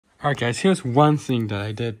Alright guys, here's one thing that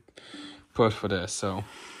I did post for this. So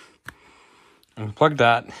unplug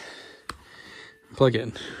that, plug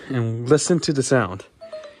in, and listen to the sound.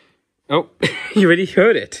 Oh, you already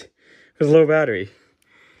heard it. There's a low battery.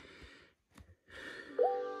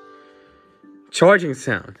 Charging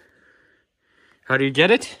sound. How do you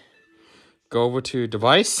get it? Go over to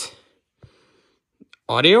device,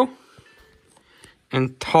 audio,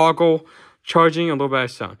 and toggle charging and low battery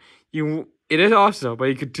sound. It is optional, but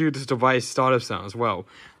you could do this device startup sound as well,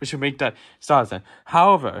 which will make that startup sound.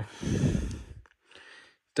 However,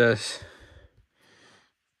 the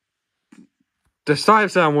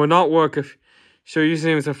startup sound will not work if your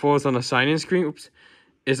username is falls on the sign-in screen.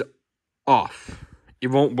 Is off. It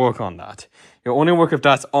won't work on that. It'll only work if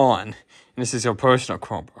that's on. And this is your personal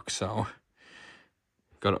Chromebook, so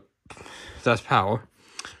that's power.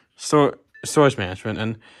 Storage management,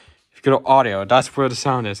 and if you go to audio, that's where the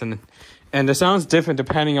sound is, and the sound's different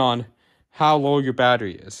depending on how low your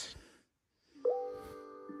battery is.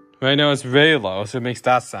 Right now it's very low, so it makes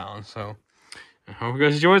that sound. So I hope you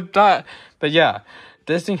guys enjoyed that. But yeah,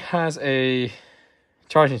 this thing has a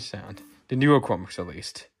charging sound. The newer Chromebooks at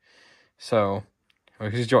least. So I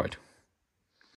hope you guys enjoyed.